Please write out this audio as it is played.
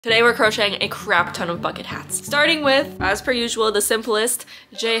Today we're crocheting a crap ton of bucket hats. Starting with, as per usual, the simplest,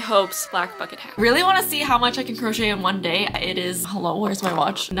 jhope's black bucket hat. Really want to see how much I can crochet in one day. It is, hello, where's my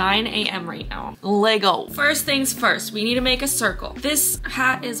watch? 9 a.m. right now. Lego. First things first, we need to make a circle. This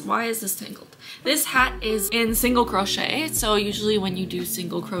hat is, why is this tangled? This hat is in single crochet. So usually when you do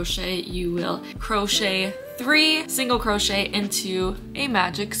single crochet, you will crochet 3 single crochet into a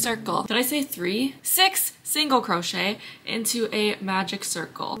magic circle. Did I say 3? 6 single crochet into a magic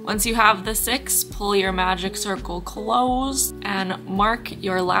circle. Once you have the 6, pull your magic circle closed and mark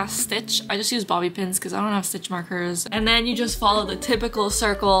your last stitch. I just use bobby pins because I don't have stitch markers. And then you just follow the typical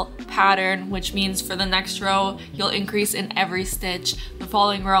circle pattern, which means for the next row, you'll increase in every stitch. The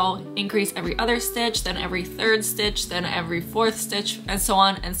following row, increase every other stitch, then every 3rd stitch, then every 4th stitch, and so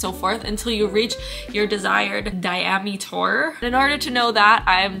on and so forth until you reach your desired diameter. In order to know that,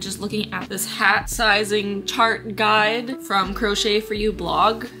 I'm just looking at this hat sizing chart guide from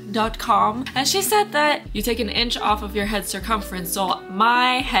crochetforyoublog.com, and she said that you take an inch off of your head circumference. So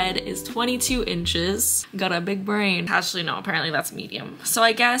my head is 22 inches. Got a big brain. Actually no, apparently that's medium. So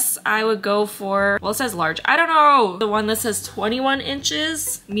I guess I would go for, well, it says large. I don't know. The one that says 21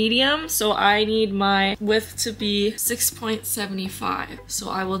 inches, medium. So I need my width to be 6.75.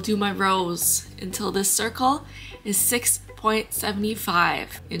 So I will do my rows until this circle is 6.75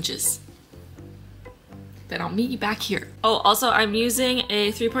 inches. Then I'll meet you back here. Oh, also I'm using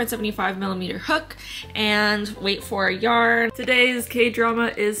a 3.75mm hook and wait for a yarn. Today's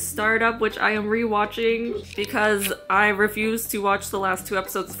K-drama is Startup, which I am rewatching because I refused to watch the last 2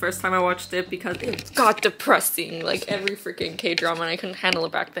 episodes the first time I watched it because it got depressing, like every freaking K-drama, and I couldn't handle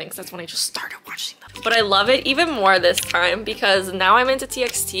it back then because that's when I just started watching them. But I love it even more this time because now I'm into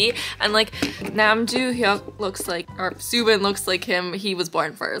TXT and like Namju Hyuk looks like, or Subin looks like him. He was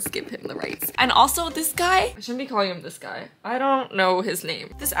born first, give him the rights. And also this guy, I shouldn't be calling him this guy. I don't know his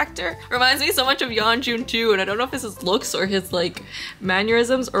name. This actor reminds me so much of Hyunjin too, and I don't know if it's his looks or his like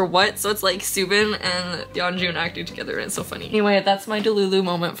mannerisms or what. So it's like Subin and Hyunjin acting together and it's so funny. Anyway, that's my Delulu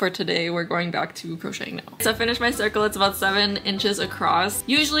moment for today. We're going back to crocheting now. So I finished my circle. It's about 7 inches across.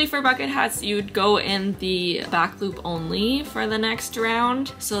 Usually for bucket hats, you'd go in the back loop only for the next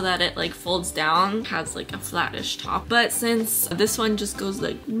round so that it like folds down, has like a flattish top. But since this one just goes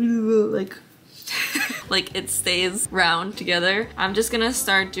like like it stays round together, I'm just gonna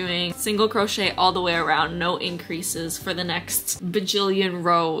start doing single crochet all the way around, no increases for the next bajillion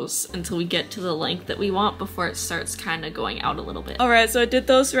rows until we get to the length that we want before it starts kind of going out a little bit. Alright, so I did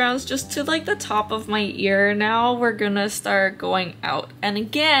those rounds just to like the top of my ear. Now we're gonna start going out. And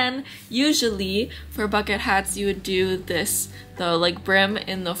again, usually for bucket hats you would do this, the like brim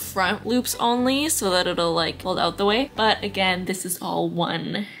in the front loops only so that it'll like fold out the way. But again, this is all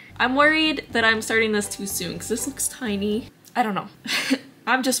one. I'm worried that I'm starting this too soon because this looks tiny. I don't know.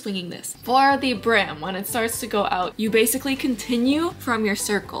 I'm just winging this. For the brim, when it starts to go out, you basically continue from your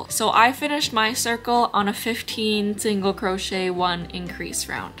circle. So I finished my circle on a 15 single crochet 1 increase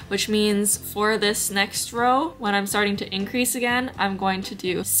round, which means for this next row, when I'm starting to increase again, I'm going to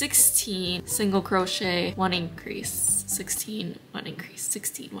do 16 single crochet 1 increase. 16, 1 increase,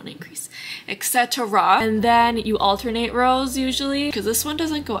 16, 1 increase, etc. And then you alternate rows usually. Because this one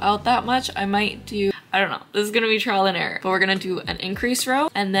doesn't go out that much, I might do, I don't know, this is gonna be trial and error. But we're gonna do an increase row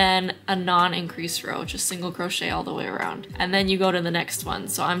and then a non-increase row, just single crochet all the way around. And then you go to the next one.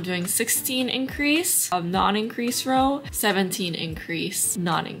 So I'm doing 16 increase, a non-increase row, 17 increase,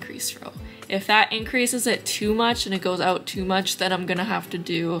 non-increase row. If that increases it too much and it goes out too much, then I'm gonna have to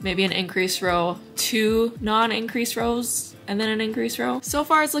do maybe an increase row, 2 non-increase rows, and then an increase row. So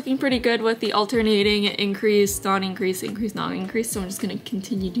far it's looking pretty good with the alternating increase, non-increase, increase, non-increase, so I'm just gonna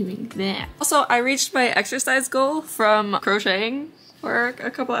continue doing that. Also, I reached my exercise goal from crocheting for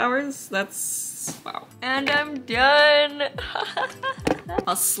a couple hours. That's, wow. And I'm done!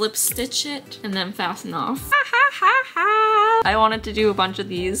 I'll slip stitch it and then fasten off. I wanted to do a bunch of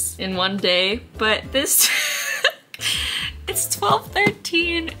these in one day, but this it's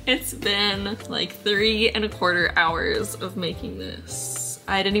 12:13. It's been like 3¼ hours of making this.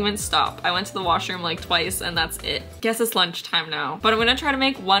 I didn't even stop. I went to the washroom like twice and that's it. Guess it's lunchtime now. But I'm gonna try to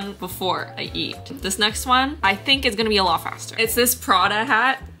make one before I eat. This next one, I think is gonna be a lot faster. It's this Prada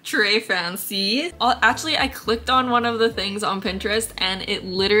hat. Très fancy. Actually, I clicked on one of the things on Pinterest and it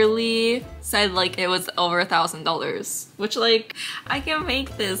literally said like it was over $1,000, which like I can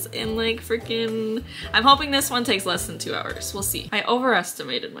make this in like freaking, I'm hoping this one takes less than 2 hours. We'll see. I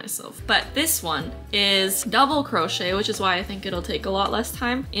overestimated myself. But this one is double crochet, which is why I think it'll take a lot less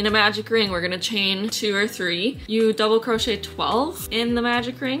time. In a magic ring, we're gonna chain 2 or 3. You double crochet 12 in the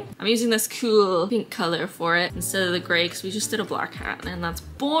magic ring. I'm using this cool pink color for it instead of the gray because we just did a black hat and that's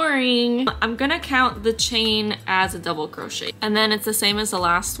boring. I'm gonna count the chain as a double crochet. And then it's the same as the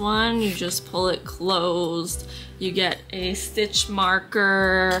last one. You just pull it closed. You get a stitch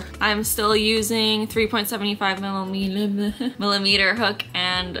marker. I'm still using 3.75 millimeter hook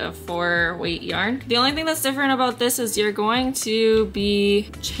and a 4 weight yarn. The only thing that's different about this is you're going to be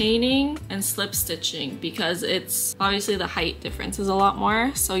chaining and slip stitching because it's obviously the height difference is a lot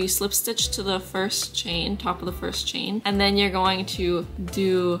more. So you slip stitch to the first chain, top of the first chain, and then you're going to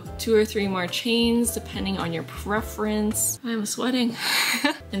do 2 or 3 more chains depending on your preference. I'm sweating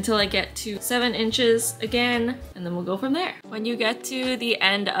until I get to 7 inches again. And then we'll go from there. When you get to the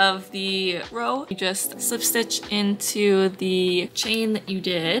end of the row, you just slip stitch into the chain that you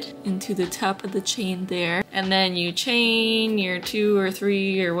did, into the top of the chain there. And then you chain your 2 or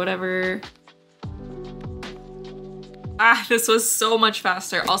 3 or whatever. Ah, this was so much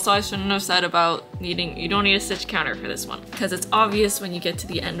faster. Also, I shouldn't have said about you don't need a stitch counter for this one because it's obvious when you get to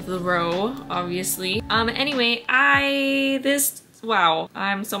the end of the row, obviously. Anyway, wow,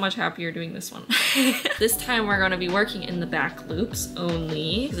 I'm so much happier doing this one. This time we're gonna be working in the back loops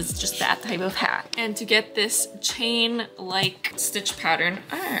only because it's just that type of hat. And to get this chain-like stitch pattern,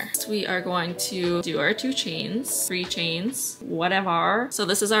 we are going to do our 2 chains, 3 chains, whatever. So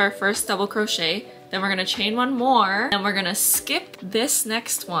this is our first double crochet. Then we're gonna chain 1 more, and we're gonna skip this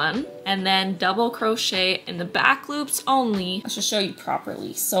next one, and then double crochet in the back loops only. I should show you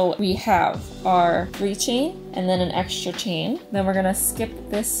properly. So we have our 3 chain, and then an extra chain. Then we're gonna skip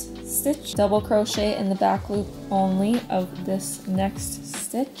this stitch, double crochet in the back loop only of this next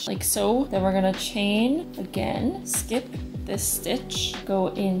stitch, like so. Then we're gonna chain again, skip this stitch, go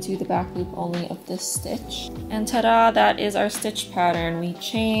into the back loop only of this stitch. And ta-da, that is our stitch pattern. We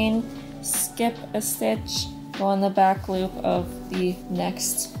chain, skip a stitch, go in the back loop of the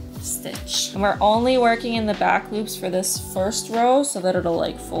next stitch. And we're only working in the back loops for this first row so that it'll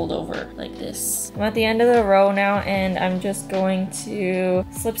like fold over like this. I'm at the end of the row now and I'm just going to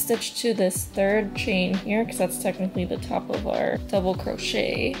slip stitch to this 3rd chain here because that's technically the top of our double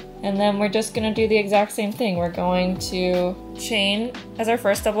crochet. And then we're just gonna do the exact same thing. We're going to chain as our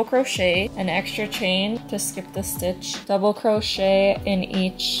first double crochet, an extra chain to skip the stitch, double crochet in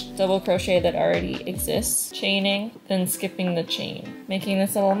each double crochet that already exists, chaining, then skipping the chain, making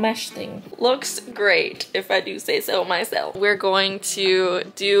this little mesh thing. Looks great, if I do say so myself. We're going to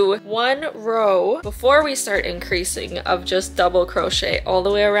do 1 row before we start increasing of just double crochet all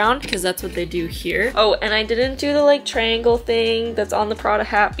the way around because that's what they do here. Oh, and I didn't do the like triangle thing that's on the Prada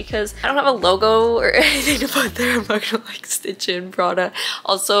hat because I don't have a logo or anything to put there. I'm not gonna like stitch in Prada.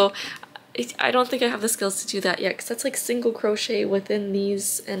 Also, I don't think I have the skills to do that yet because that's like single crochet within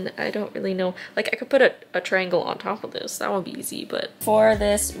these and I don't really know. Like I could put a triangle on top of this. That would be easy, but for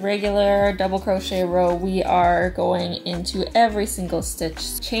this regular double crochet row, we are going into every single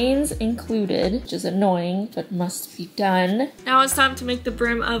stitch, chains included, which is annoying, but must be done. Now it's time to make the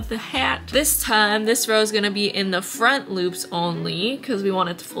brim of the hat. This time, this row is gonna be in the front loops only because we want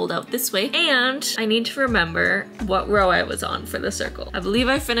it to fold out this way. And I need to remember what row I was on for the circle. I believe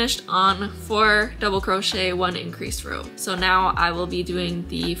I finished on 4 double crochet, 1 increase row. So now I will be doing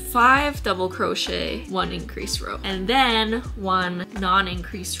the 5 double crochet, 1 increase row, and then 1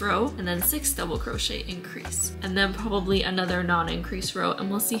 non-increase row, and then 6 double crochet increase, and then probably another non-increase row, and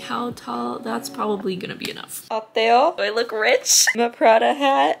we'll see how tall. That's probably gonna be enough. Otteo? Do I look rich? My Prada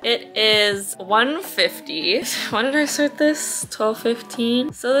hat. It is 150. When did I start this?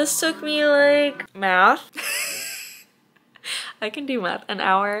 12:15. So this took me like math. I can do math. An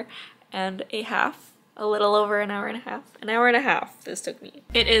hour and a half, a little over an hour and a half. An hour and a half this took me.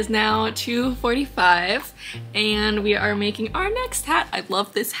 It is now 2:45 and we are making our next hat. I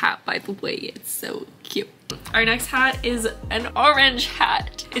love this hat, by the way, it's so cute. Our next hat is an orange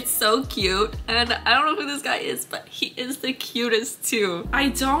hat. It's so cute and I don't know who this guy is, but he is the cutest too. I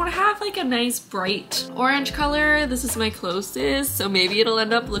don't have like a nice bright orange color. This is my closest, so maybe it'll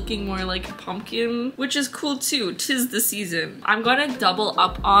end up looking more like a pumpkin, which is cool too. 'Tis the season. I'm gonna double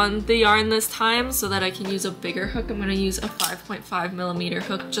up on the yarn this time so that I can use a bigger hook. I'm gonna use a 5.5 millimeter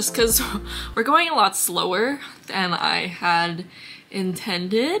hook just because we're going a lot slower than I had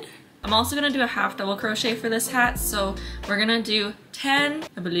intended. I'm also gonna do a half double crochet for this hat, so we're gonna do 10,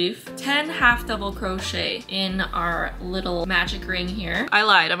 I believe, 10 half double crochet in our little magic ring here. I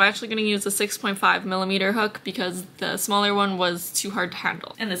lied, I'm actually gonna use a 6.5mm hook because the smaller one was too hard to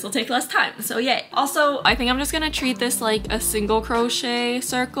handle. And this will take less time, so yay. Also, I think I'm just gonna treat this like a single crochet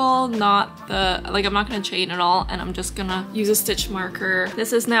circle, not the, like I'm not gonna chain at all, and I'm just gonna use a stitch marker.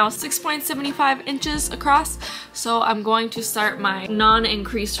 This is now 6.75 inches across, so I'm going to start my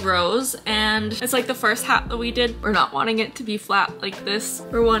non-increased rows, and it's like the first hat that we did. We're not wanting it to be flat like this.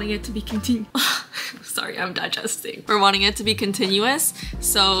 We're wanting it to be sorry, I'm digesting. We're wanting it to be continuous,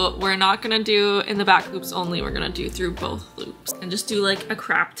 so we're not gonna do in the back loops only, we're gonna do through both loops and just do like a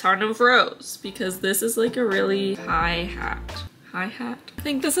crap ton of rows because this is like a really high hat. I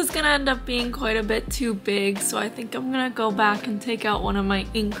think this is gonna end up being quite a bit too big, so I think I'm gonna go back and take out one of my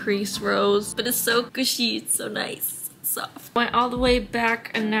increased rows, but it's so cushy, it's so nice. Soft. Went all the way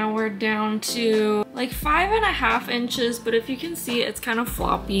back and now we're down to like 5.5 inches, but if you can see, it's kind of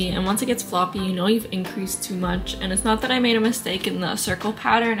floppy, and once it gets floppy, you know you've increased too much. And it's not that I made a mistake in the circle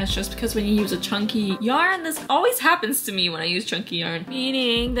pattern, it's just because when you use a chunky yarn, this always happens to me when I use chunky yarn,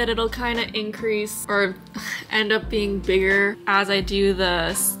 meaning that it'll kind of increase or end up being bigger as I do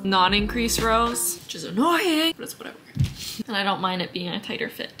the non-increase rows, which is annoying, but it's whatever. And I don't mind it being a tighter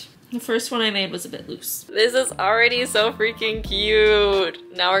fit. The first one I made was a bit loose. This is already so freaking cute.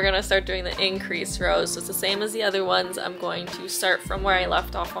 Now we're gonna start doing the increase rows. So it's the same as the other ones. I'm going to start from where I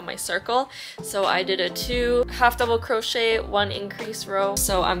left off on my circle. So I did a 2 half double crochet, 1 increase row.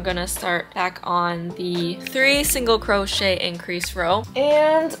 So I'm gonna start back on the 3 single crochet increase row.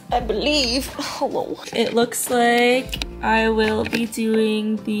 And I believe, hello, it looks like I will be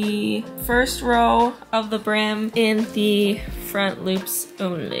doing the first row of the brim in the front loops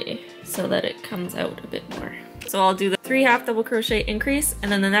only so that it comes out a bit more. So I'll do the 3 half double crochet increase,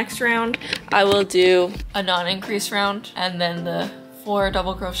 and then the next round I will do a non-increase round, and then the 4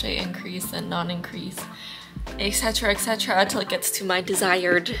 double crochet increase and non-increase, etc, etc, until it gets to my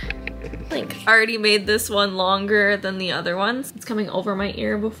desired length. I already made this one longer than the other ones. It's coming over my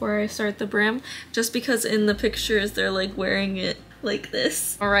ear before I start the brim, just because in the pictures they're like wearing it like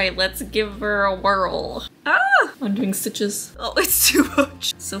this. All right, let's give her a whirl. Ah! I'm doing stitches. Oh, it's too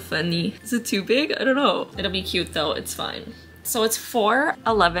much. So funny. Is it too big? I don't know. It'll be cute though, it's fine. So it's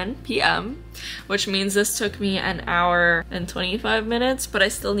 4:11 p.m., which means this took me an hour and 25 minutes, but I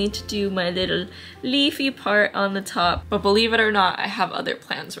still need to do my little leafy part on the top. But believe it or not, I have other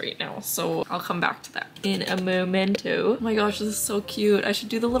plans right now, so I'll come back to that in a momento. Oh my gosh, this is so cute. I should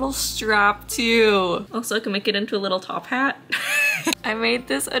do the little strap too. Also, I can make it into a little top hat. I made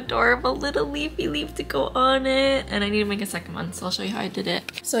this adorable little leafy leaf to go on it, and I need to make a second one, so I'll show you how I did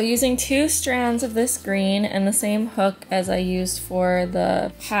it. So using 2 strands of this green and the same hook as I used for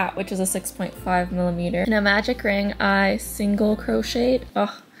the hat, which is a 6.5mm. In a magic ring, I single crocheted.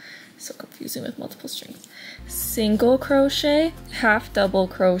 Oh, so confusing with multiple strings. Single crochet, half double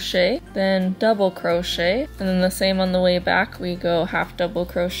crochet, then double crochet, and then the same on the way back. We go half double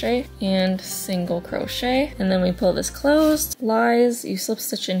crochet and single crochet, and then we pull this closed. Lies, you slip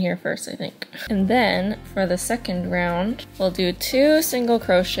stitch in here first, I think. And then for the second round, we'll do 2 single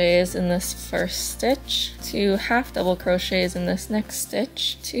crochets in this first stitch, 2 half double crochets in this next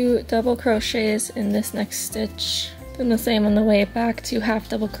stitch, 2 double crochets in this next stitch, then the same on the way back, 2 half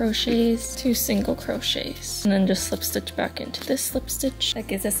double crochets, 2 single crochets, and then just slip stitch back into this slip stitch. That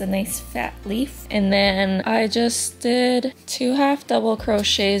gives us a nice fat leaf. And then I just did 2 half double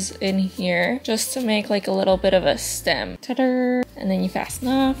crochets in here just to make like a little bit of a stem. Ta-da! And then you fasten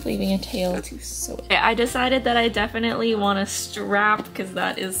off, leaving a tail to sew it. I decided that I definitely want a strap because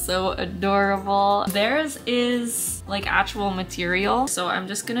that is so adorable. Theirs is like actual material, so I'm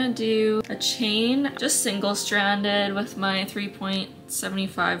just gonna do a chain, just single stranded with my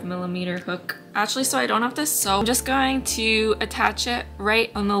 3.75mm hook. Actually, so I don't have to sew, I'm just going to attach it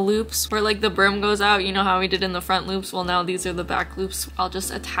right on the loops where like the brim goes out. You know how we did in the front loops? Well, now these are the back loops. I'll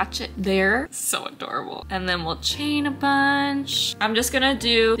just attach it there. So adorable. And then we'll chain a bunch. I'm just gonna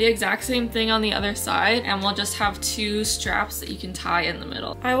do the exact same thing on the other side, and we'll just have 2 straps that you can tie in the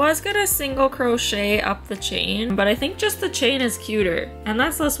middle. I was gonna single crochet up the chain, but I think just the chain is cuter, and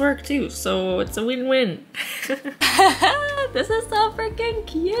that's less work too, so it's a win-win. This is so freaking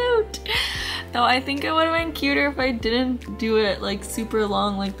cute. Though I think it would have been cuter if I didn't do it like super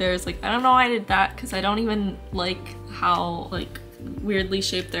long like theirs. Like, I don't know why I did that because I don't even like how like weirdly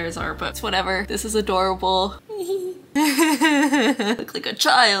shaped theirs are, but it's whatever. This is adorable. Look like a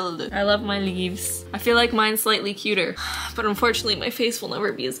child. I love my leaves. I feel like mine's slightly cuter, but unfortunately my face will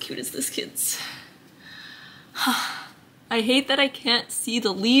never be as cute as this kid's. I hate that I can't see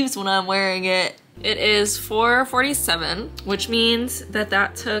the leaves when I'm wearing it. It is 4:47, which means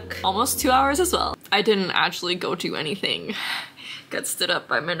that took almost 2 hours as well. I didn't actually go do anything. Got stood up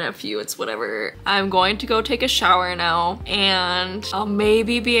by my nephew, it's whatever. I'm going to go take a shower now, and I'll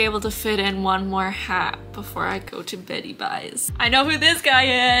maybe be able to fit in one more hat before I go to Betty Buys. I know who this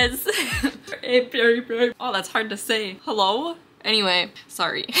guy is! Oh, that's hard to say. Hello? Anyway,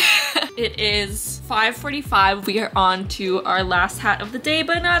 sorry. It is 5:45. We are on to our last hat of the day,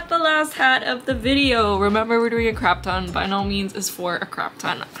 but not the last hat of the video. Remember, we're doing a crop ton. By no means is for a crop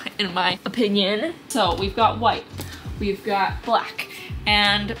ton, in my opinion. So we've got white, we've got black,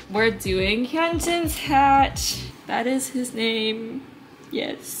 and we're doing Hyunjin's hat. That is his name.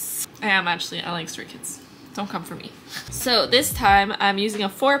 Yes. I am actually, I like Stray Kids. Don't come for me. So this time I'm using a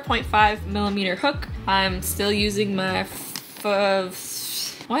 4.5mm hook. I'm still using my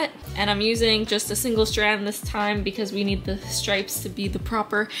and I'm using just a single strand this time because we need the stripes to be the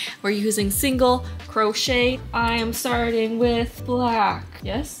proper. We're using single crochet. I am starting with black.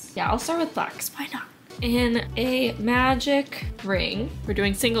 Yes? Yeah, I'll start with blacks. Why not? In a magic ring, we're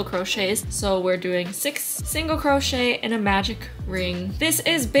doing single crochets, so we're doing 6 single crochet in a magic ring. This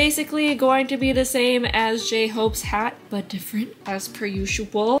is basically going to be the same as jhope's hat, but different as per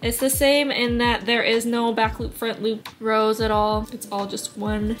usual. It's the same in that there is no back loop, front loop rows at all. It's all just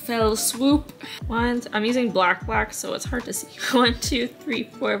one fell swoop. I'm using black, so it's hard to see. 1, 2, 3,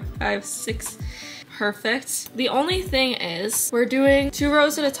 4, 5, 6. Perfect. The only thing is we're doing 2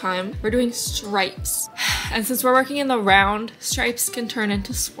 rows at a time. We're doing stripes. And since we're working in the round, stripes can turn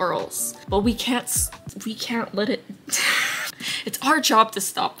into swirls. But we can't let it... It's our job to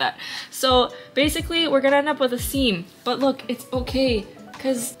stop that. So basically we're gonna end up with a seam. But look, it's okay,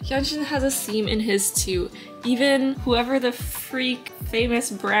 because Hyunjin has a seam in his too. Even whoever the freak famous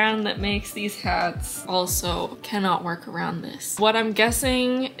brand that makes these hats also cannot work around this. What I'm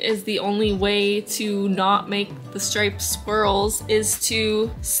guessing is the only way to not make the stripes swirls is to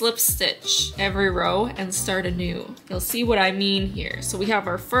slip stitch every row and start anew. You'll see what I mean here. So we have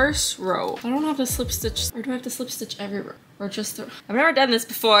our first row. I don't have to slip stitch, or do I have to slip stitch every row? Or just I've never done this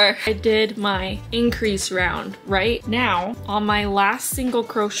before. I did my increase round. Right now, on my last single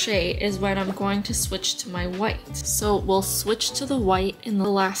crochet is when I'm going to switch to my white. So we'll switch to the white in the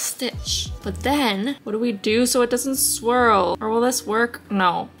last stitch. But then, what do we do so it doesn't swirl? Or will this work?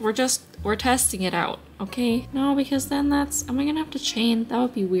 No, we're testing it out, okay? No, because then am I gonna have to chain? That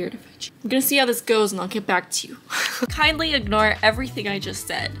would be weird if I chain. I'm gonna see how this goes and I'll get back to you. Kindly ignore everything I just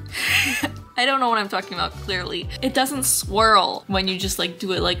said. I don't know what I'm talking about, clearly. It doesn't swirl when you just like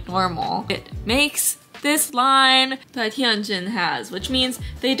do it like normal. It makes this line that Hyunjin has, which means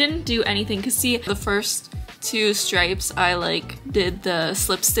they didn't do anything. Cause see, the first 2 stripes I like did the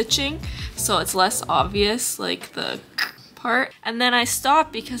slip stitching, so it's less obvious, like the part. And then I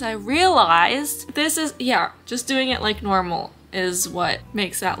stopped because I realized this is, yeah, just doing it like normal is what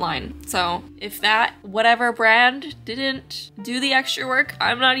makes that line. So if that whatever brand didn't do the extra work,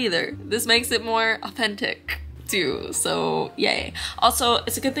 I'm not either. This makes it more authentic too, so yay. Also,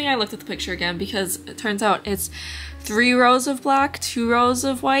 it's a good thing I looked at the picture again because it turns out it's 3 rows of black, 2 rows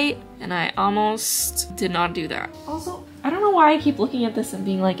of white, and I almost did not do that. Also, I don't know why I keep looking at this and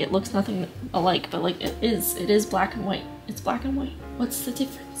being like it looks nothing alike, but like it is black and white. It's black and white. What's the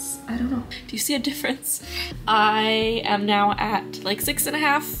difference? I don't know. Do you see a difference? I am now at like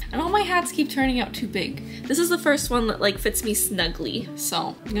 6.5, and all my hats keep turning out too big. This is the first one that like fits me snugly,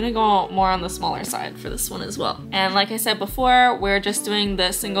 so I'm gonna go more on the smaller side for this one as well. And like I said before, we're just doing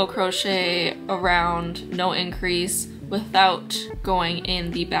the single crochet around, no increase, without going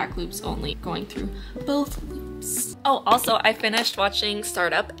in the back loops only, going through both loops. Oh, also, I finished watching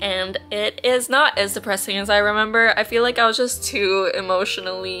Startup and it is not as depressing as I remember. I feel like I was just too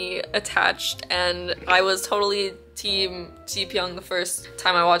emotionally attached, and I was totally team Ji-pyung the first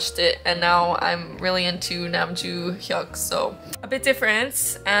time I watched it, and now I'm really into Namju Hyuk, so a bit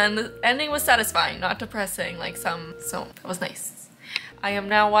different, and the ending was satisfying, not depressing like some, so that was nice. I am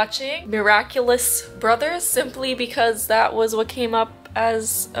now watching Miraculous Brothers simply because that was what came up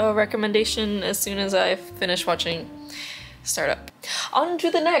as a recommendation as soon as I finished watching Startup. On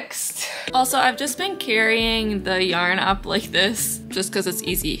to the next! Also, I've just been carrying the yarn up like this just because it's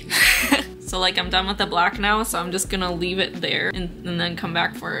easy. So like I'm done with the black now, so I'm just gonna leave it there and then come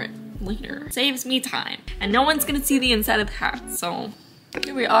back for it later. Saves me time. And no one's gonna see the inside of the hat, so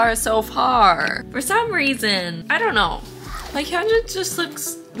here we are so far. For some reason, I don't know. Like Hyunjin just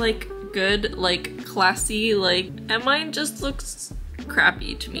looks like good, like classy, like, and mine just looks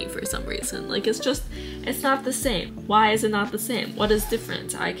crappy to me for some reason. Like it's not the same. Why is it not the same? What is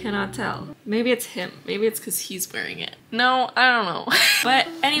different? I cannot tell. Maybe it's him. Maybe it's because he's wearing it. No, I don't know. But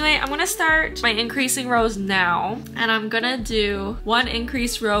anyway, I'm gonna start my increasing rows now, and I'm gonna do 1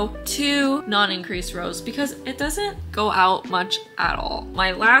 increased row, 2 non-increased rows, because it doesn't go out much at all.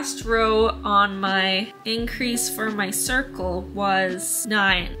 My last row on my increase for my circle was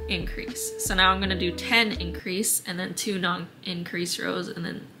 9 increase. So now I'm gonna do 10 increase, and then 2 non-increase rows, and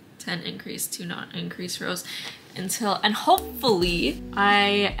then 10 increase, 2 non-increase rows, until, and hopefully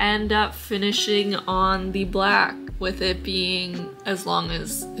I end up finishing on the black with it being as long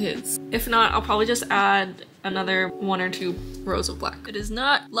as his. If not, I'll probably just add another 1 or 2 rows of black. It is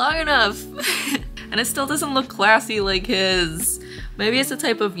not long enough. And it still doesn't look classy like his. Maybe it's a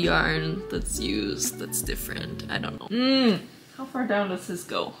type of yarn that's used that's different. I don't know. How far down does his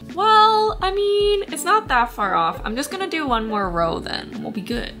go? Well, I mean, it's not that far off. I'm just gonna do 1 more row then, and we'll be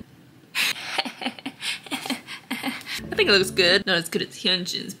good. I think it looks good. Not as good as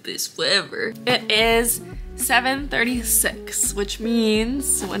Hyunjin's, but it's whatever. It is 7:36, which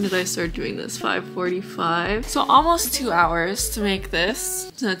means, when did I start doing this? 5:45. So almost 2 hours to make this.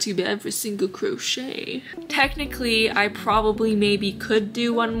 It's not too bad for single crochet. Technically, I probably maybe could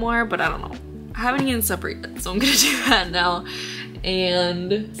do 1 more, but I don't know. I haven't eaten supper yet, so I'm gonna do that now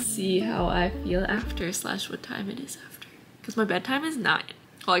and see how I feel after, slash what time it is after. Because my bedtime is 9.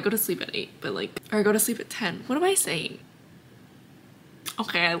 Well, I go to sleep at 8, but like, or I go to sleep at 10. What am I saying?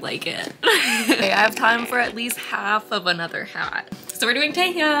 Okay, I like it. Okay, I have time for at least half of another hat. So we're doing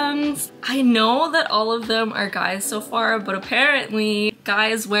Taehyung's. I know that all of them are guys so far, but apparently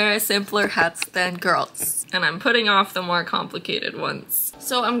guys wear simpler hats than girls. And I'm putting off the more complicated ones.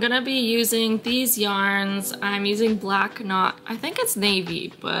 So I'm gonna be using these yarns. I'm using black knot. I think it's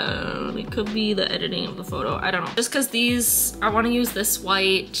navy, but it could be the editing of the photo. I don't know. Just because these, I want to use this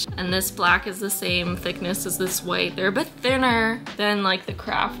white, and this black is the same thickness as this white. They're a bit thinner than like the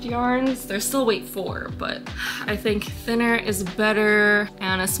craft yarns. They're still weight 4, but I think thinner is better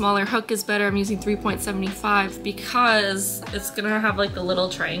and a smaller hook is better. I'm using 3.75 because it's gonna have like the little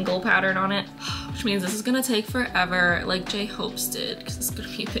triangle pattern on it, which means this is gonna take forever, like jhope's did, because it's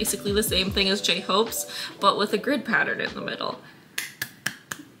gonna be basically the same thing as jhope's, but with a grid pattern in the middle.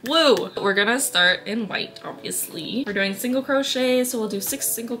 Woo! We're gonna start in white, obviously. We're doing single crochet, so we'll do 6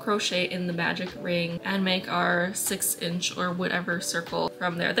 single crochet in the magic ring and make our 6-inch or whatever circle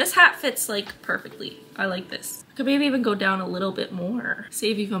from there. This hat fits like perfectly. I like this. I could maybe even go down a little bit more.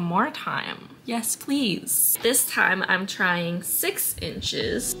 Save even more time. Yes, please. This time I'm trying 6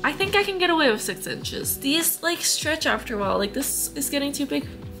 inches. I think I can get away with 6 inches. These like stretch after a while. Like this is getting too big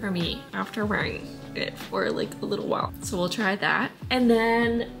for me after wearing it for like a little while. So we'll try that. And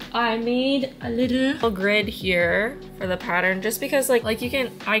then I made a little grid here for the pattern just because like you can,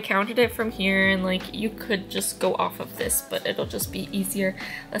 I counted it from here and like you could just go off of this, but it'll just be easier,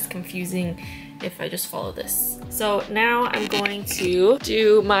 less confusing if I just follow this. So now I'm going to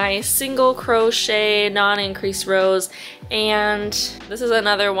do my single crochet non-increase rows, and this is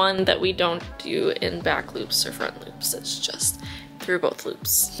another one that we don't do in back loops or front loops. It's just through both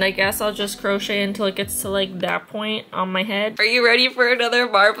loops. And I guess I'll just crochet until it gets to like that point on my head. Are you ready for another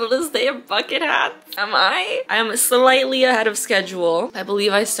marvelous day of bucket hats? Am I? I'm slightly ahead of schedule. I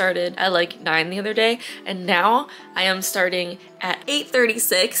believe I started at like 9 the other day, and now I am starting at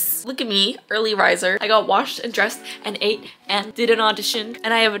 8:36. Look at me, early riser. I got washed and dressed and ate and did an audition,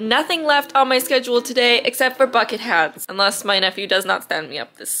 and I have nothing left on my schedule today except for bucket hats. Unless my nephew does not stand me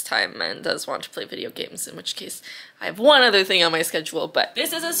up this time and does want to play video games, in which case I have one other thing on my schedule, but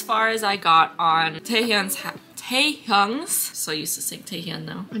this is as far as I got on Taehyung's hat. Taehyung's, so used to saying Taehyung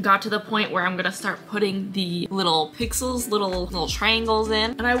now. I got to the point where I'm gonna start putting the little pixels, little triangles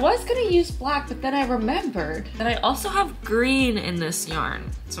in. And I was gonna use black, but then I remembered that I also have green in this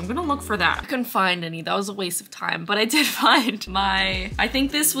yarn. So I'm gonna look for that. I couldn't find any, that was a waste of time, but I did find my, I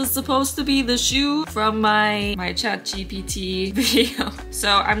think this was supposed to be the shoe from my ChatGPT video. So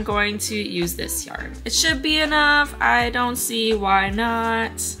I'm going to use this yarn. It should be enough. I don't see why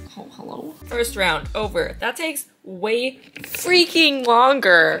not. Oh, hello. First round over. That takes way freaking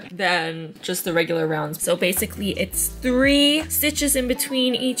longer than just the regular rounds. So basically it's 3 stitches in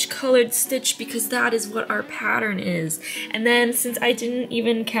between each colored stitch because that is what our pattern is. And then since I didn't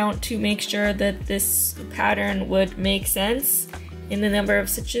even count to make sure that this pattern would make sense in the number of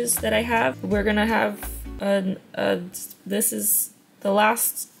stitches that I have, we're gonna have this is the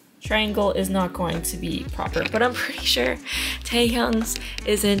last triangle is not going to be proper, but I'm pretty sure Taehyung's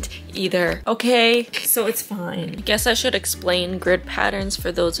isn't either. Okay, so it's fine. I guess I should explain grid patterns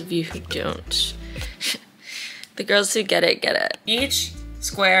for those of you who don't. The girls who get it, get it. Each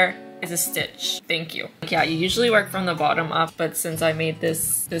square is a stitch. Thank you. Yeah, you usually work from the bottom up, but since I made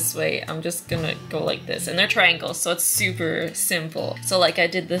this way, I'm just gonna go like this. And they're triangles, so it's super simple. So like I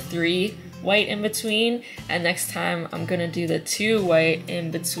did the 3 white in between, and next time I'm gonna do the 2 white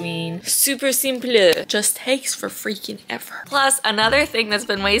in between. Super simple. Just takes for freaking ever. Plus, another thing that's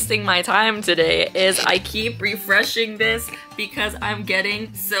been wasting my time today is I keep refreshing this because I'm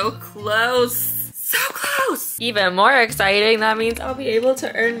getting so close. So close! Even more exciting, that means I'll be able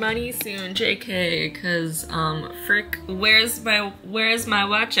to earn money soon, JK, cause frick, where's my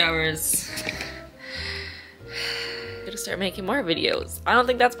watch hours? Gotta start making more videos. I don't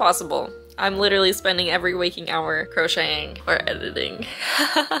think that's possible. I'm literally spending every waking hour crocheting or editing.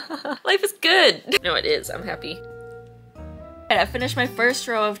 Life is good! No, it is. I'm happy. I finished my first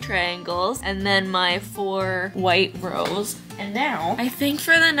row of triangles and then my 4 white rows. And now, I think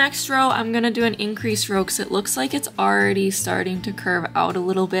for the next row, I'm gonna do an increase row because it looks like it's already starting to curve out a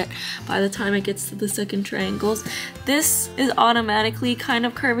little bit by the time it gets to the second triangles. This is automatically kind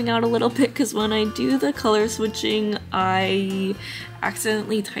of curving out a little bit because when I do the color switching, I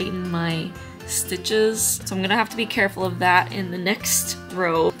accidentally tighten my stitches, so I'm gonna have to be careful of that in the next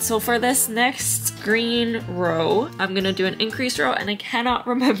row. So for this next green row, I'm gonna do an increase row, and I cannot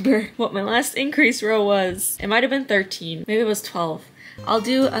remember what my last increase row was. It might have been 13, maybe it was 12. I'll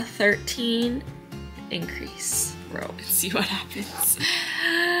do a 13 increase row and see what happens.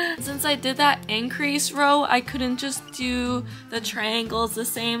 Since I did that increase row, I couldn't just do the triangles the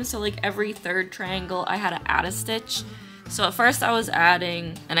same, so like every 3rd triangle I had to add a stitch. So at first I was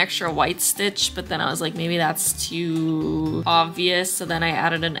adding an extra white stitch, but then I was like, maybe that's too obvious. So then I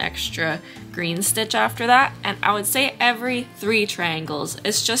added an extra green stitch after that. And I would say every 3 triangles.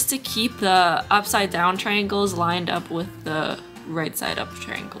 It's just to keep the upside down triangles lined up with the right side up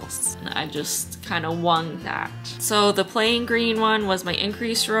triangles. And I just kind of wung that. So the plain green one was my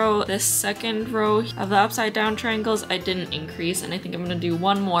increase row. This second row of the upside down triangles I didn't increase, and I think I'm gonna do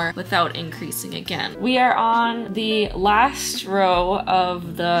one more without increasing again. We are on the last row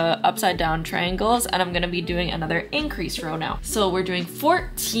of the upside down triangles, and I'm gonna be doing another increase row now. So we're doing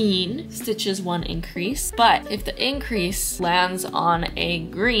 14 stitches, 1 increase, but if the increase lands on a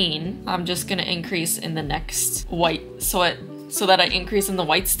green, I'm just gonna increase in the next white so that I increase in the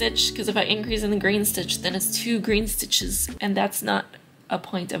white stitch, because if I increase in the green stitch, then it's 2 green stitches, and that's not a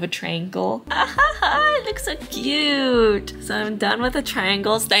point of a triangle. It looks so cute. So I'm done with the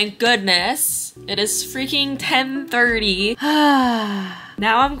triangles, thank goodness. It is freaking 10:30.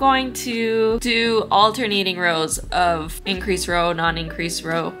 Now I'm going to do alternating rows of increase row, non-increase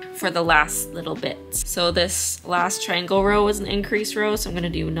row for the last little bit. So this last triangle row is an increase row, so I'm gonna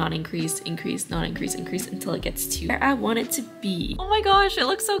do non-increase, increase, non-increase, increase until it gets to where I want it to be. Oh my gosh, it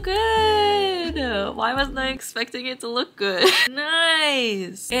looks so good! Why wasn't I expecting it to look good?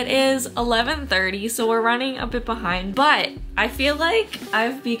 Nice! It is 11:30, so we're running a bit behind, but I feel like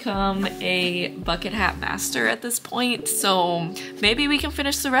I've become a bucket hat master at this point, so maybe we can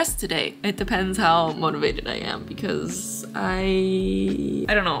finish the rest today. It depends how motivated I am, because I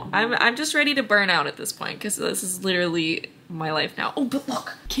don't know. I'm just ready to burn out at this point, because this is literally my life now. Oh, but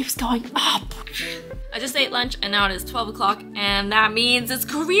look, it keeps going up. I just ate lunch and now it is 12 o'clock, and that means it's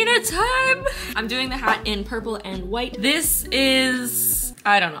Karina time. I'm doing the hat in purple and white. This is,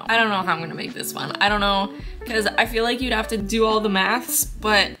 I don't know how I'm gonna make this one. I don't know, because I feel like you'd have to do all the maths,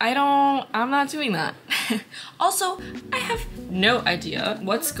 but I'm not doing that. Also, I have no idea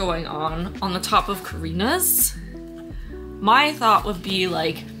what's going on the top of Karina's. My thought would be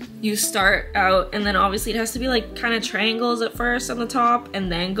like, you start out and then obviously it has to be like kind of triangles at first on the top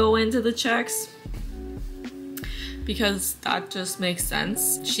and then go into the checks, because that just makes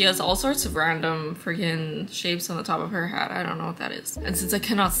sense. She has all sorts of random freaking shapes on the top of her hat. I don't know what that is. And since I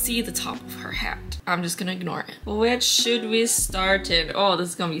cannot see the top of her hat, I'm just gonna ignore it. Which should we start in? Oh, this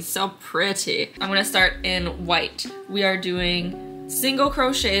is gonna be so pretty. I'm gonna start in white. We are doing single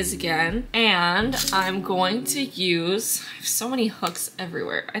crochets again, and I'm going to use, I have so many hooks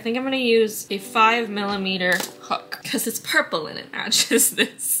everywhere. I think I'm gonna use a 5mm hook because it's purple and it matches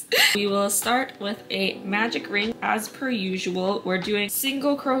this. We will start with a magic ring as per usual. We're doing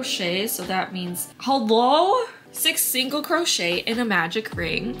single crochet, so that means, hello? 6 single crochet in a magic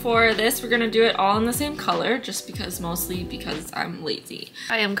ring. For this, we're gonna do it all in the same color, mostly because I'm lazy.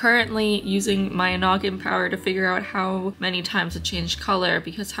 I am currently using my noggin power to figure out how many times to change color,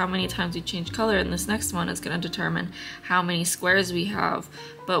 because how many times we change color in this next one is gonna determine how many squares we have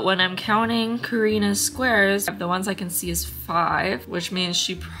but when I'm counting Karina's squares, the ones I can see is 5, which means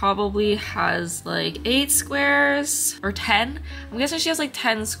she probably has like 8 squares or 10. I'm guessing she has like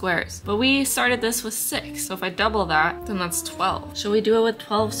 10 squares, but we started this with 6. So if I double that, then that's 12. Should we do it with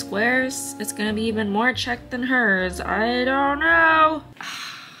 12 squares? It's gonna be even more checked than hers. I don't know.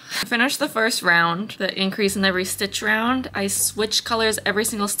 I finished the first round, the increase in every stitch round. I switched colors every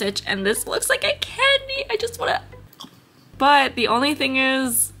single stitch, and this looks like a candy. I just wanna... But the only thing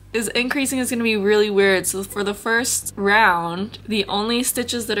is increasing is gonna be really weird. So for the first round, the only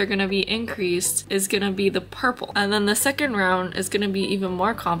stitches that are gonna be increased is gonna be the purple. And then the second round is gonna be even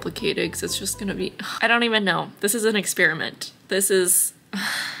more complicated because it's just gonna be... I don't even know. This is an experiment. This is...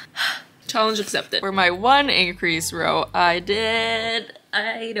 Challenge accepted. For my 1 increase row, I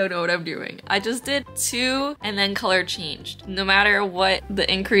don't know what I'm doing. I just did 2 and then color changed. No matter what the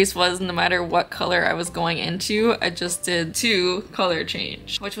increase was, no matter what color I was going into, I just did 2 color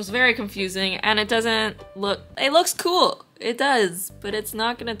change, which was very confusing, and it doesn't look... It looks cool. It does, but it's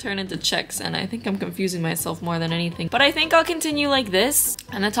not gonna turn into checks, and I think I'm confusing myself more than anything. But I think I'll continue like this,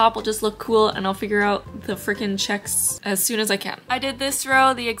 and the top will just look cool, and I'll figure out the freaking checks as soon as I can. I did this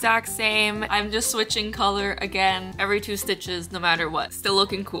row the exact same. I'm just switching color again every 2 stitches, no matter what. Still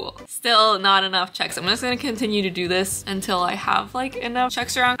looking cool. Still not enough checks. I'm just gonna continue to do this until I have like enough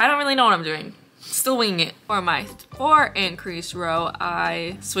checks around. I don't really know what I'm doing. Still winging it. For my 4 increase row,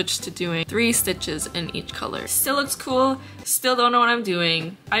 I switched to doing 3 stitches in each color. Still looks cool. Still don't know what I'm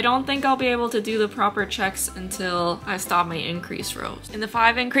doing. I don't think I'll be able to do the proper checks until I stop my increase rows. In the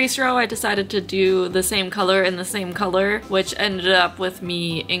 5 increase row, I decided to do the same color in the same color, which ended up with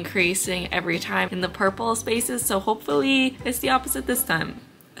me increasing every time in the purple spaces. So hopefully it's the opposite this time.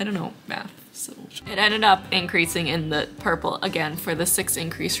 I don't know math. So it ended up increasing in the purple again for the 6th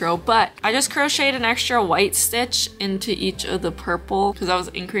increase row, but I just crocheted an extra white stitch into each of the purple because I was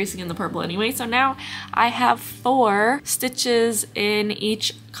increasing in the purple anyway. So now I have 4 stitches in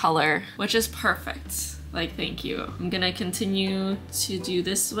each color, which is perfect. Like, thank you. I'm gonna continue to do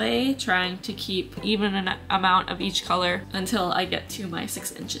this way, trying to keep even an amount of each color until I get to my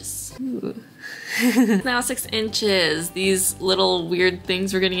 6 inches. Ooh. Now 6 inches. These little weird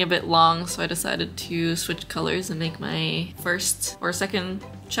things were getting a bit long, so I decided to switch colors and make my 1st or 2nd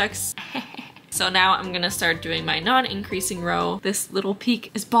checks. So now I'm gonna start doing my non-increasing row. This little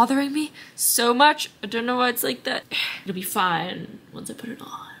peak is bothering me so much. I don't know why it's like that. It'll be fine once I put it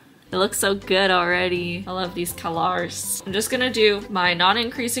on. It looks so good already. I love these colors. I'm just gonna do my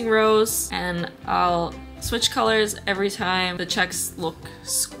non-increasing rows, and I'll switch colors every time the checks look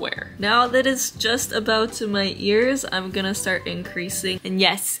square. Now that it's just about to my ears, I'm gonna start increasing. And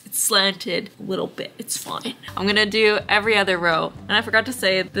yes, it's slanted a little bit. It's fine. I'm gonna do every other row. And I forgot to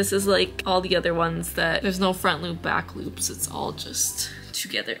say, this is like all the other ones that there's no front loop, back loops. It's all just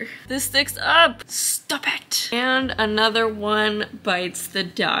together. This sticks up. Stop it. And another one bites the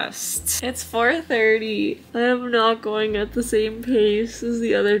dust. It's 4:30. I am not going at the same pace as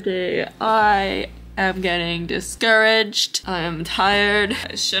the other day. I am getting discouraged. I am tired.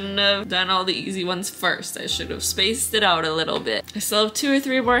 I shouldn't have done all the easy ones first. I should have spaced it out a little bit. I still have 2 or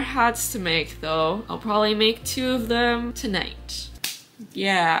 3 more hats to make though. I'll probably make 2 of them tonight.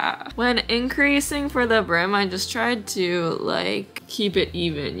 Yeah. When increasing for the brim, I just tried to like keep it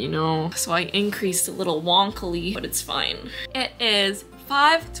even, you know? So I increased a little wonkily, but it's fine. It is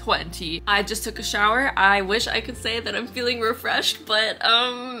 5:20. I just took a shower. I wish I could say that I'm feeling refreshed, but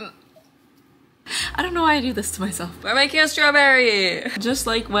I don't know why I do this to myself. We're making a strawberry! Just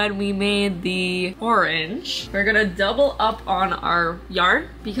like when we made the orange, we're gonna double up on our yarn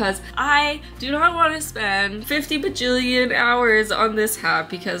because I do not want to spend 50 bajillion hours on this hat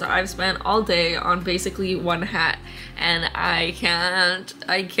because I've spent all day on basically 1 hat and I can't.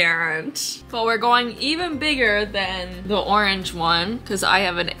 But we're going even bigger than the orange one because I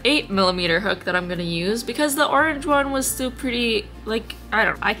have an 8mm hook that I'm gonna use because the orange one was still pretty, like,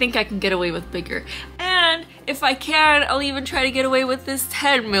 I think I can get away with bigger. And if I can, I'll even try to get away with this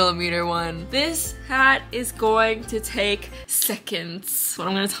 10mm one. This hat is going to take seconds. That's what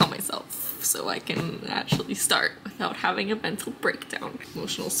I'm gonna tell myself so I can actually start without having a mental breakdown.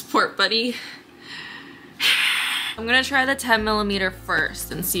 Emotional support, buddy. I'm gonna try the 10mm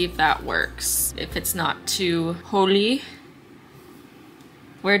first and see if that works. If it's not too holy.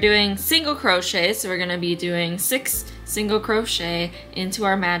 We're doing single crochet, so we're gonna be doing 6 single crochet into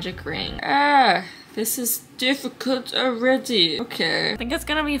our magic ring. This is difficult already. Okay. I think it's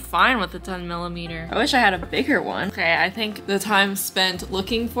gonna be fine with the 10mm. I wish I had a bigger one. Okay, I think the time spent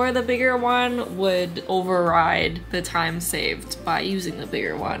looking for the bigger one would override the time saved by using the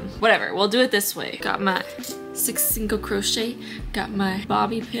bigger one. Whatever, we'll do it this way. Got my 6 single crochet, got my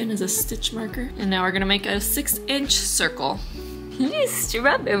bobby pin as a stitch marker, and now we're gonna make a 6-inch circle.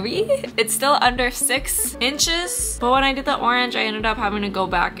 Strawberry. It's still under 6 inches, but when I did the orange, I ended up having to go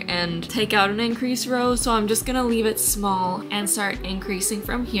back and take out an increase row, so I'm just gonna leave it small and start increasing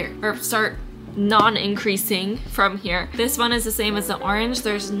from here, or start non-increasing from here. This one is the same as the orange.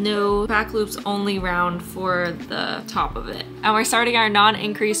 There's no back loops, only round for the top of it. And we're starting our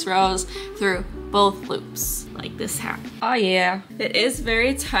non-increase rows through both loops, like this hat. Oh yeah, it is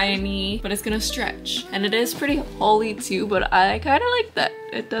very tiny, but it's gonna stretch. And it is pretty holey too, but I kind of like that.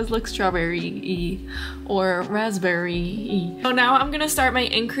 It does look strawberry-y or raspberry-y. So now I'm gonna start my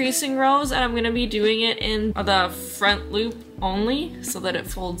increasing rows, and I'm gonna be doing it in the front loop only so that it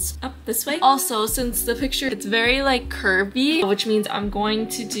folds up this way. Also, since the picture, it's very like curvy, which means I'm going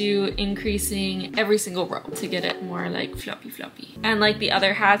to do increasing every single row to get it more like floppy. And like the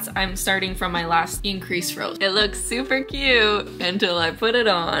other hats, I'm starting from my last increase row. It looks super cute until I put it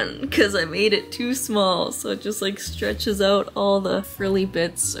on because I made it too small, so it just like stretches out all the frilly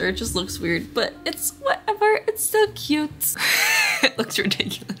bits, or it just looks weird, but it's whatever, it's still cute. It looks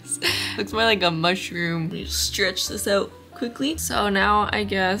ridiculous. It looks more like a mushroom. You stretch this out quickly. So now I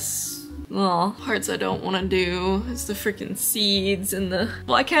guess, well, parts I don't want to do is the freaking seeds and the,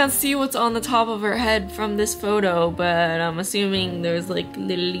 well, I can't see what's on the top of her head from this photo, but I'm assuming there's like a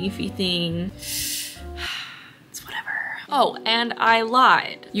little leafy thing. Oh, and I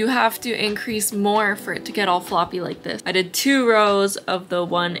lied. You have to increase more for it to get all floppy like this. I did 2 rows of the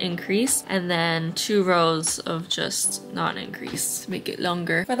 1 increase and then 2 rows of just non-increase to make it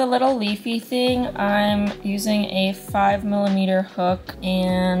longer. For the little leafy thing, I'm using a 5mm hook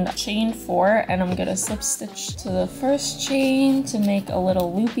and chain 4, and I'm gonna slip stitch to the first chain to make a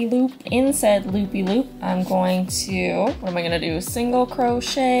little loopy loop. In said loopy loop, I'm going to, what am I gonna do? Single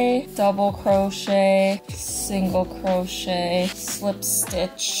crochet, double crochet, single crochet, slip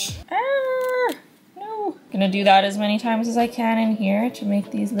stitch. No. Gonna do that as many times as I can in here to make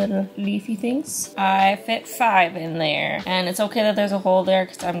these little leafy things. I fit 5 in there, and it's okay that there's a hole there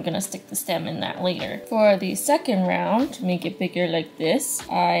because I'm gonna stick the stem in that later. For the second round, to make it bigger like this,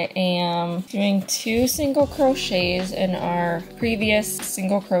 I am doing 2 single crochets in our previous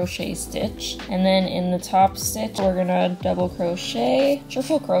single crochet stitch, and then in the top stitch we're gonna double crochet,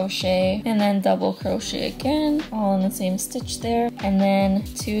 triple crochet, and then double crochet again, all in the same stitch there, and then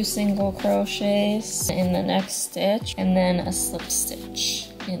 2 single crochets in the next stitch, and then a slip stitch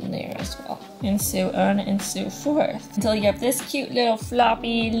in there as well, and so on and so forth until you have this cute little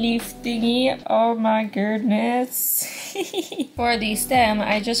floppy leaf thingy. Oh my goodness. For the stem,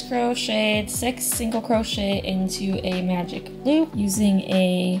 I just crocheted 6 single crochet into a magic loop using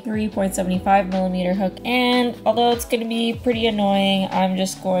a 3.75mm hook, and although it's going to be pretty annoying, I'm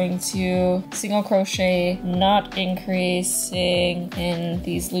just going to single crochet, not increasing, in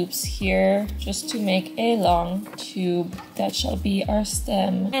these loops here just to make a long tube that shall be our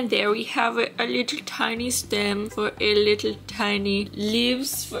stem. And there we have it, a little tiny stem for a little tiny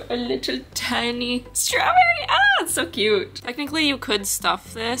leaves for a little tiny strawberry. Ah, it's so cute. Technically you could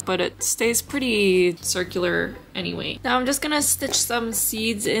stuff this, but it stays pretty circular anyway. Now I'm just gonna stitch some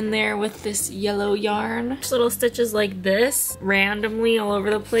seeds in there with this yellow yarn. Just little stitches like this randomly all over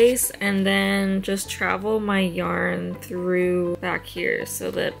the place, and then just travel my yarn through back here so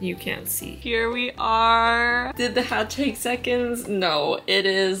that you can't see. Here we are. Did the hat take seconds? No, it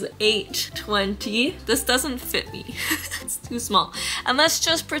is 8:20. This doesn't fit me. It's too small. And let's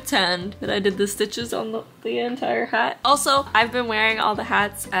just pretend that I did the stitches on the entire hat. Also, I've been wearing all the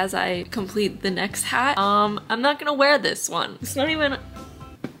hats as I complete the next hat. I'm not gonna wear this one. It's not even...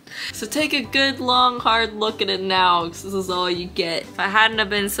 So take a good long hard look at it now, because this is all you get. If I hadn't have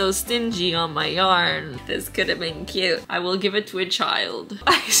been so stingy on my yarn, this could have been cute. I will give it to a child.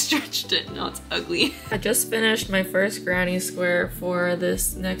 I stretched it, now it's ugly. I just finished my first granny square for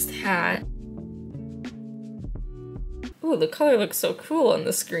this next hat. Ooh, the color looks so cool on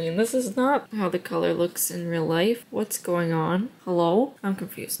the screen. This is not how the color looks in real life. What's going on? Hello? I'm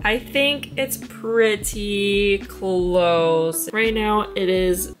confused. I think it's pretty close. Right now, it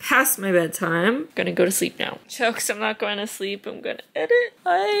is past my bedtime. I'm gonna go to sleep now. Jokes, I'm not going to sleep. I'm gonna edit.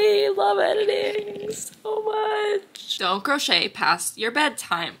 I love editing so much. Don't crochet past your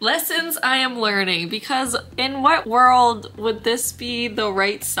bedtime. Lessons I am learning, because in what world would this be the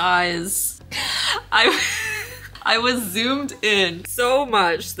right size? I was zoomed in so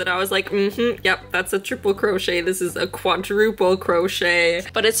much that I was like, yep, that's a triple crochet. This is a quadruple crochet.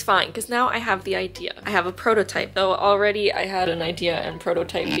 But it's fine, because now I have the idea. I have a prototype. Though already I had an idea and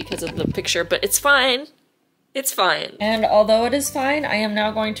prototype because of the picture, but it's fine. It's fine. And although it is fine, I am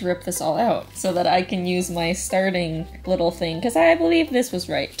now going to rip this all out so that I can use my starting little thing, because I believe this was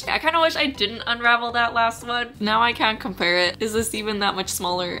right. I kind of wish I didn't unravel that last one. Now I can't compare it. Is this even that much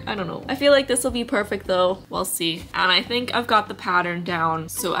smaller? I don't know. I feel like this will be perfect though. We'll see. And I think I've got the pattern down,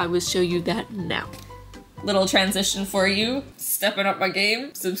 so I will show you that now. Little transition for you. Stepping up my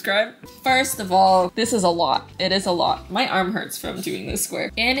game. Subscribe. First of all, this is a lot. It is a lot. My arm hurts from doing this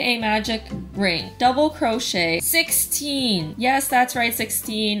square. In a magic ring, double crochet 16. Yes, that's right,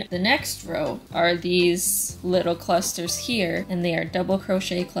 16. The next row are these little clusters here, and they are double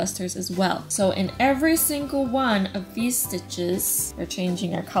crochet clusters as well. So in every single one of these stitches, we're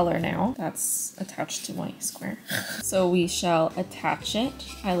changing our color now. That's attached to my square. So we shall attach it.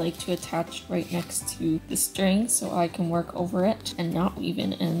 I like to attach right next to the string so I can work over it and not weave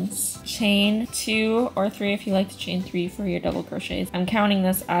in ends. Chain 2 or 3 if you like to chain 3 for your double crochets. I'm counting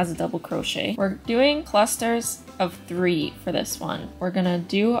this as a double crochet. We're doing clusters of 3 for this one. We're gonna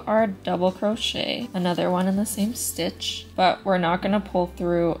do our double crochet, another one in the same stitch, but we're not gonna pull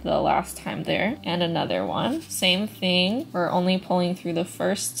through the last time there, and another one. Same thing, we're only pulling through the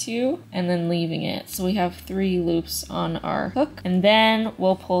first 2 and then leaving it. So we have 3 loops on our hook, and then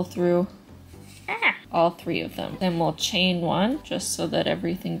we'll pull through all 3 of them. Then we'll chain 1 just so that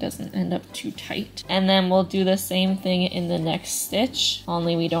everything doesn't end up too tight. And then we'll do the same thing in the next stitch,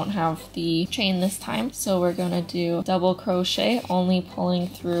 only we don't have the chain this time. So we're gonna do double crochet, only pulling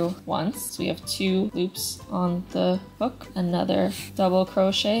through once. So we have 2 loops on the hook, another double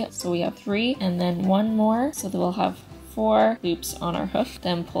crochet. So we have 3, and then 1 more. So that we'll have 4 loops on our hook,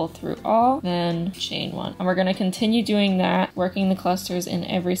 then pull through all, then chain 1. And we're going to continue doing that, working the clusters in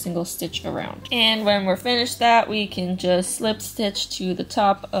every single stitch around. And when we're finished that, we can just slip stitch to the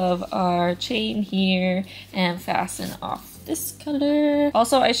top of our chain here and fasten off this color.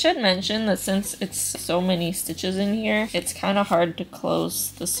 Also, I should mention that since it's so many stitches in here, it's kind of hard to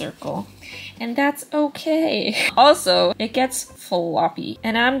close the circle. And that's okay. Also, it gets floppy.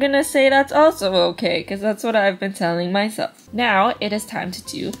 And I'm gonna say that's also okay, because that's what I've been telling myself. Now, it is time to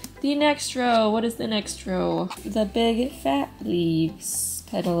do the next row. What is the next row? The big fat leaves,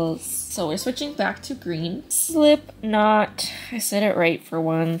 petals. So we're switching back to green. Slip knot. I said it right for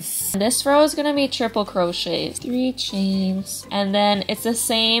once. This row is gonna be triple crochets. 3 chains. And then it's the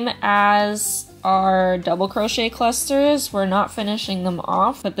same as our double crochet clusters. We're not finishing them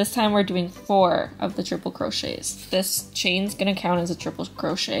off, but this time we're doing 4 of the triple crochets. This chain's gonna count as a triple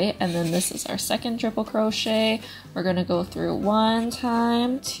crochet, and then this is our second triple crochet. We're gonna go through 1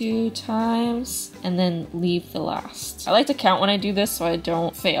 time, 2 times, and then leave the last. I like to count when I do this so I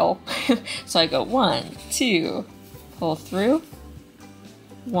don't fail. So I go 1, 2, pull through,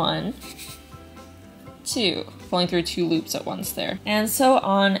 1, 2, pulling through 2 loops at once there, and so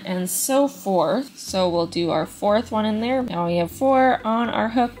on and so forth. So we'll do our 4th one in there. Now we have 4 on our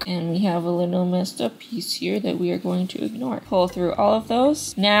hook, and we have a little messed up piece here that we are going to ignore. Pull through all of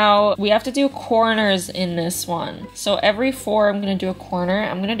those. Now we have to do corners in this one. So every 4 I'm going to do a corner.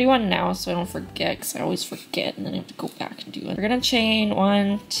 I'm going to do one now so I don't forget, because I always forget and then I have to go back and do it. We're going to chain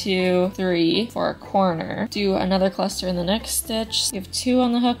 1, 2, 3 for a corner. Do another cluster in the next stitch. You have 2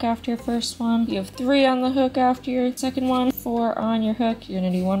 on the hook after your first one. You have 3 on the hook after your second one, 4 on your hook. You're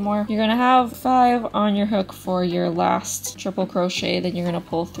gonna do 1 more. You're gonna have 5 on your hook for your last triple crochet. Then you're gonna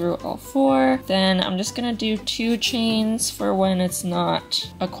pull through all 4. Then I'm just gonna do 2 chains for when it's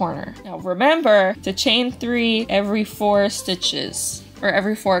not a corner. Now remember to chain 3 every 4 stitches, or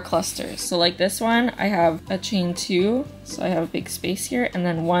every 4 clusters. So like this one, I have a chain 2, so I have a big space here, and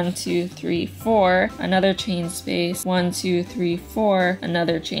then 1, 2, 3, 4, another chain space, 1, 2, 3, 4,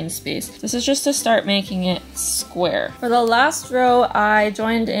 another chain space. This is just to start making it square. For the last row, I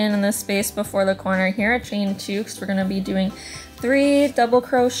joined in the space before the corner here, chain 2, because we're gonna be doing 3 double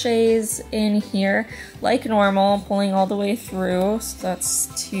crochets in here like normal, pulling all the way through. So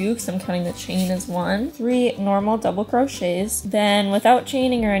that's 2 because I'm counting the chain as 1. 3 normal double crochets. Then without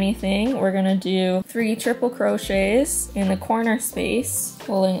chaining or anything, we're gonna do 3 triple crochets in the corner space,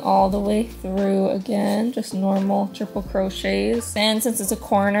 pulling all the way through again, just normal triple crochets. And since it's a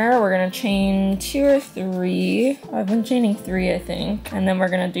corner, we're gonna chain 2 or 3. I've been chaining 3, I think. And then we're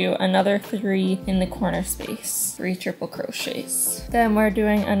gonna do another 3 in the corner space. 3 triple crochets. this. Then we're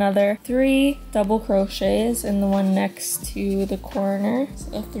doing another 3 double crochets in the one next to the corner.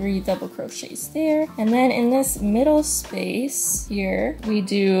 So 3 double crochets there. And then in this middle space here, we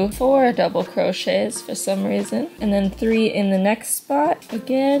do 4 double crochets for some reason. And then 3 in the next spot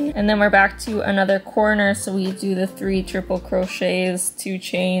again. And then we're back to another corner, so we do the 3 triple crochets, 2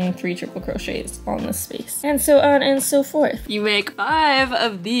 chain, 3 triple crochets on the space. And so on and so forth. You make 5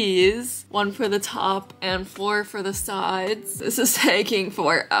 of these, 1 for the top and 4 for the sides. This is taking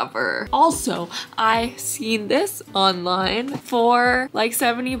forever. Also, I seen this online for like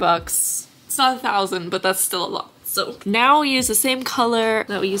 70 bucks. It's not 1,000, but that's still a lot. So now we use the same color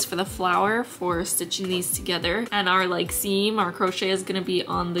that we use for the flower for stitching these together. And our like seam, our crochet is gonna be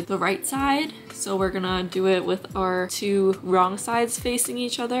on the right side. So we're gonna do it with our 2 wrong sides facing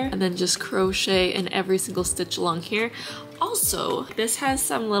each other and then just crochet in every single stitch along here. Also, this has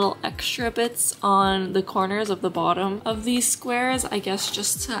some little extra bits on the corners of the bottom of these squares, I guess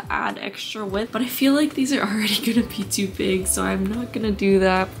just to add extra width, but I feel like these are already gonna be too big, so I'm not gonna do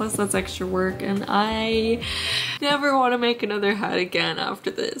that. Plus that's extra work, and I never want to make another hat again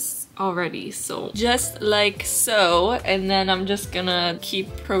after this already. So just like so, and then I'm just gonna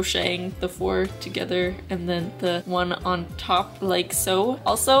keep crocheting the 4 together and then the one on top like so.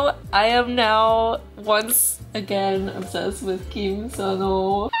 Also, I am now once again obsessed with Kim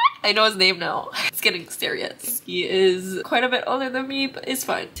Sano. I know his name now. It's getting serious. He is quite a bit older than me, but it's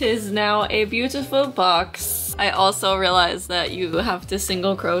fine. Tis now a beautiful box. I also realized that you have to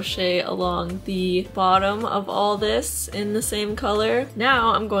single crochet along the bottom of all this in the same color.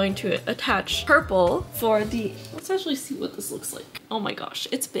 Now I'm going to attach purple for the... Let's actually see what this looks like. Oh my gosh,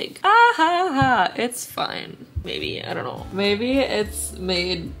 it's big. Ah ha ha, it's fine. Maybe, I don't know. Maybe it's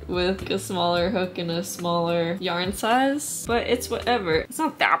made with a smaller hook and a smaller yarn size, but it's whatever. It's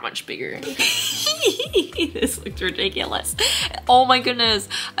not that much bigger. This looks ridiculous. Oh my goodness,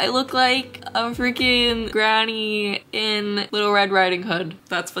 I look like a freaking granny in Little Red Riding Hood.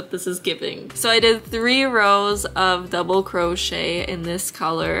 That's what this is giving. So I did 3 rows of double crochet in this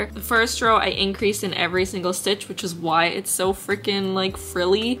color. The first row I increased in every single stitch, which is why it's so freaking like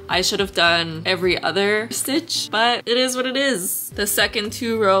frilly. I should have done every other stitch, but it is what it is. The second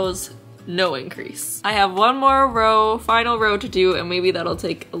 2 rows, no increase. I have 1 more row, final row to do, and maybe that'll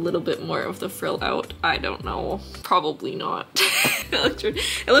take a little bit more of the frill out. I don't know. Probably not.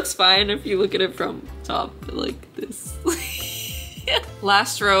 It looks fine if you look at it from top like this.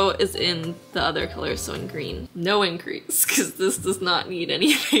 Last row is in the other color, so in green. No increase, because this does not need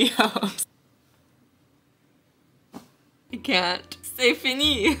anything else. I can't. C'est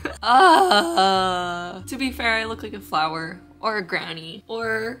fini. To be fair, I look like a flower or a granny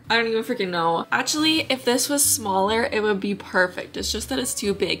or I don't even freaking know. Actually, if this was smaller, it would be perfect. It's just that it's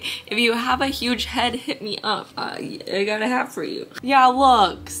too big. If you have a huge head, hit me up. I got a hat for you. Yeah,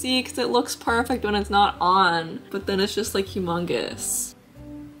 look. See, because it looks perfect when it's not on, but then it's just like humongous.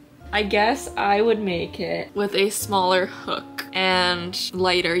 I guess I would make it with a smaller hook and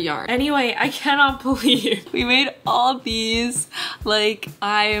lighter yarn. Anyway, I cannot believe we made all these. Like,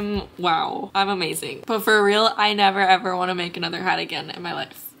 wow, I'm amazing. But for real, I never ever want to make another hat again in my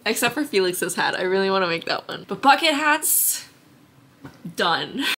life. Except for Felix's hat, I really want to make that one. But bucket hats, done.